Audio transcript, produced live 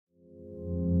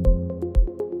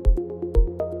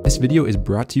This video is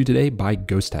brought to you today by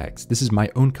Ghost Tags. This is my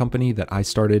own company that I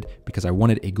started because I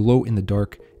wanted a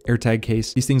glow-in-the-dark AirTag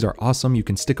case. These things are awesome. You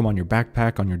can stick them on your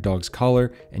backpack, on your dog's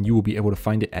collar, and you will be able to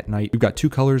find it at night. We've got two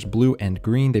colors, blue and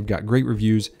green. They've got great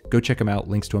reviews. Go check them out.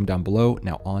 Links to them down below.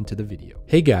 Now on to the video.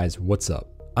 Hey guys, what's up?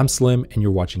 I'm Slim and you're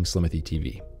watching Slimathy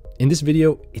TV. In this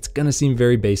video, it's gonna seem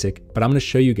very basic, but I'm gonna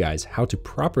show you guys how to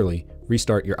properly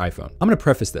restart your iPhone. I'm gonna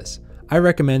preface this. I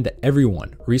recommend that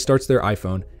everyone restarts their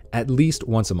iPhone at least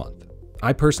once a month.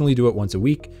 I personally do it once a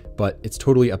week, but it's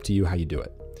totally up to you how you do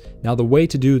it. Now, the way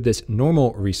to do this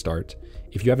normal restart,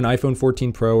 if you have an iPhone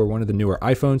 14 Pro or one of the newer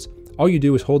iPhones, all you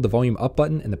do is hold the volume up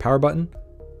button and the power button,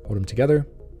 hold them together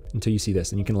until you see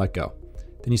this, and you can let go.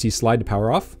 Then you see slide to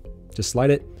power off, just slide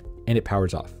it, and it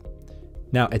powers off.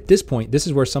 Now, at this point, this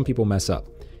is where some people mess up.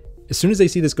 As soon as they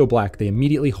see this go black, they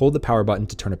immediately hold the power button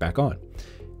to turn it back on.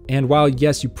 And while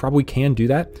yes, you probably can do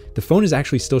that, the phone is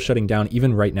actually still shutting down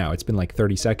even right now. It's been like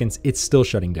 30 seconds, it's still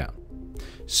shutting down.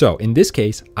 So in this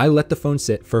case, I let the phone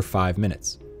sit for 5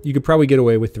 minutes. You could probably get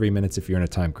away with 3 minutes if you're in a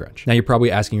time crunch. Now you're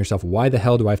probably asking yourself, why the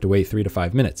hell do I have to wait 3 to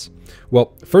 5 minutes?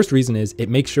 Well, first reason is it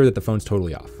makes sure that the phone's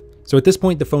totally off. So at this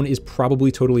point, the phone is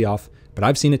probably totally off, but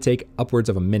I've seen it take upwards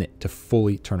of a minute to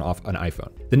fully turn off an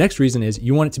iPhone. The next reason is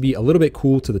you want it to be a little bit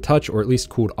cool to the touch, or at least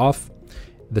cooled off.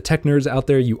 The tech nerds out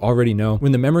there, you already know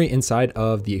when the memory inside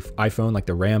of the iPhone, like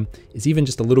the RAM, is even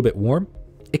just a little bit warm,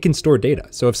 it can store data.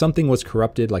 So if something was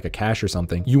corrupted, like a cache or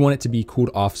something, you want it to be cooled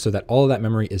off so that all of that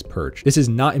memory is purged. This is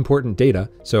not important data,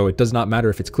 so it does not matter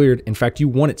if it's cleared. In fact, you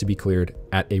want it to be cleared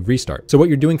at a restart. So what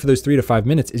you're doing for those 3 to 5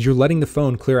 minutes is you're letting the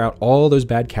phone clear out all those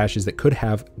bad caches that could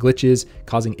have glitches,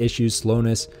 causing issues,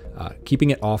 slowness. Keeping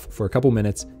it off for a couple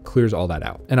minutes clears all that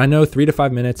out. And I know 3 to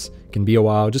 5 minutes can be a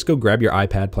while. Just go grab your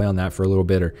iPad, play on that for a little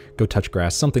bit, or go touch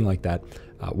grass, something like that,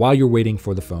 while you're waiting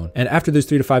for the phone. And after those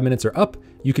 3 to 5 minutes are up,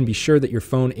 you can be sure that your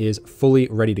phone is fully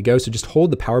ready to go. So just hold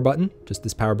the power button, just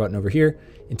this power button over here,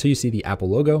 until you see the Apple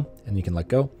logo, and you can let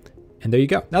go. And there you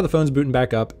go. Now the phone's booting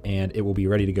back up and it will be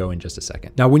ready to go in just a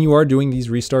second. Now, when you are doing these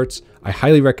restarts, I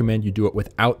highly recommend you do it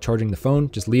without charging the phone.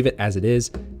 Just leave it as it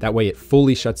is. That way it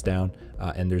fully shuts down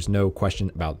and there's no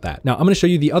question about that. Now I'm gonna show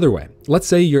you the other way. Let's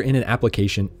say you're in an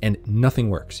application and nothing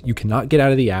works. You cannot get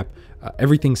out of the app.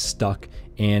 Everything's stuck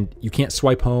and you can't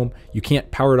swipe home. You can't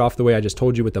power it off the way I just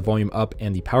told you with the volume up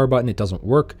and the power button. It doesn't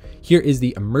work. Here is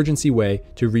the emergency way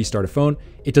to restart a phone.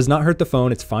 It does not hurt the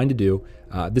phone. It's fine to do.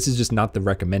 This is just not the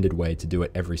recommended way to do it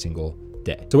every single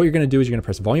day. So what you're gonna do is you're gonna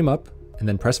press volume up and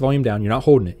then press volume down. You're not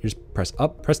holding it. You just press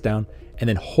up, press down, and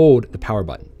then hold the power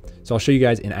button. So I'll show you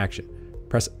guys in action.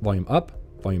 Press volume up,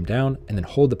 volume down, and then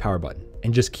hold the power button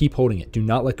and just keep holding it. Do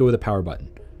not let go of the power button.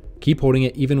 Keep holding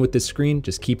it. Even with this screen,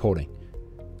 just keep holding.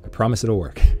 I promise it'll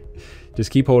work.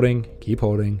 Just keep holding,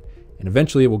 and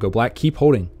eventually it will go black. Keep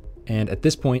holding. And at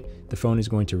this point, the phone is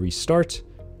going to restart.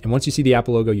 And once you see the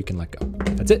Apple logo, you can let go.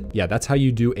 That's it. Yeah, that's how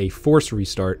you do a forced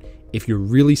restart. If you're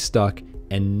really stuck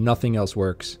and nothing else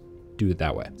works, do it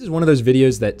that way. This is one of those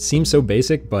videos that seems so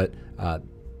basic, but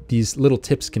these little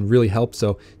tips can really help.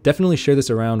 So definitely share this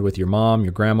around with your mom,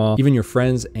 your grandma, even your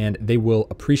friends, and they will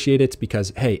appreciate it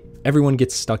because, hey, everyone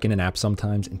gets stuck in an app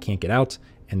sometimes and can't get out.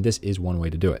 And this is one way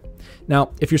to do it.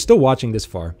 Now, if you're still watching this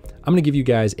far, I'm gonna give you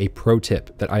guys a pro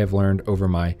tip that I have learned over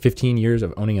my 15 years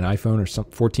of owning an iPhone, or some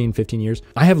 14, 15 years.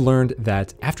 I have learned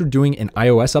that after doing an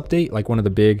iOS update, like one of the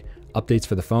big updates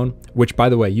for the phone, which by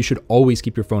the way, you should always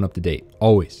keep your phone up to date,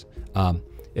 always.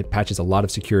 It patches a lot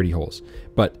of security holes.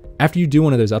 But after you do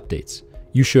one of those updates,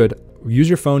 you should use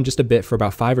your phone just a bit for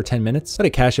about 5 or 10 minutes. Let it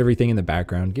cache everything in the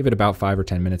background. Give it about 5 or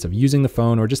 10 minutes of using the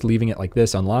phone or just leaving it like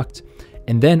this unlocked,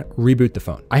 and then reboot the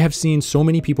phone. I have seen so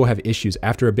many people have issues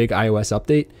after a big iOS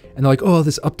update, and they're like, oh,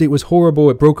 this update was horrible.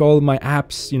 It broke all of my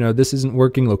apps. You know, this isn't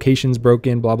working. Location's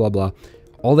broken, blah, blah, blah.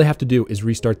 All they have to do is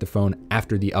restart the phone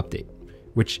after the update,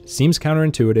 which seems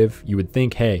counterintuitive. You would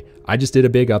think, hey, I just did a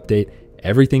big update.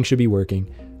 Everything should be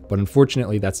working. But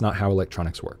unfortunately, that's not how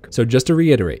electronics work. So just to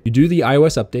reiterate, you do the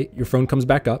iOS update, your phone comes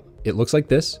back up. It looks like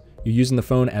this. You're using the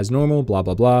phone as normal, blah,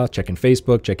 blah, blah, checking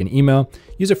Facebook, checking email.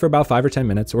 Use it for about 5 or 10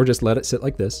 minutes, or just let it sit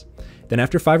like this. Then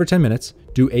after 5 or 10 minutes,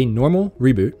 do a normal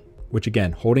reboot, which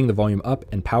again, holding the volume up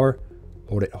and power,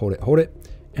 hold it,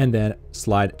 and then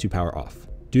slide to power off.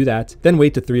 Do that, then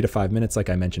wait to 3 to 5 minutes like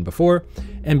I mentioned before,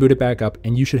 and boot it back up,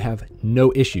 and you should have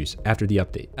no issues after the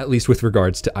update, at least with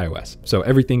regards to iOS. So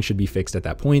everything should be fixed at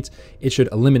that point. It should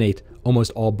eliminate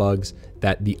almost all bugs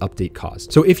that the update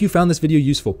caused. So if you found this video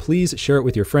useful, please share it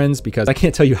with your friends, because I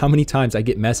can't tell you how many times I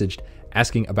get messaged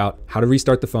asking about how to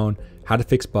restart the phone, how to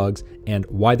fix bugs, and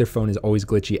why their phone is always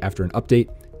glitchy after an update.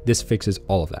 This fixes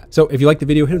all of that. So if you like the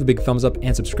video, hit the big thumbs up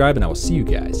and subscribe, and I will see you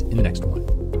guys in the next one.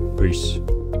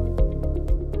 Peace.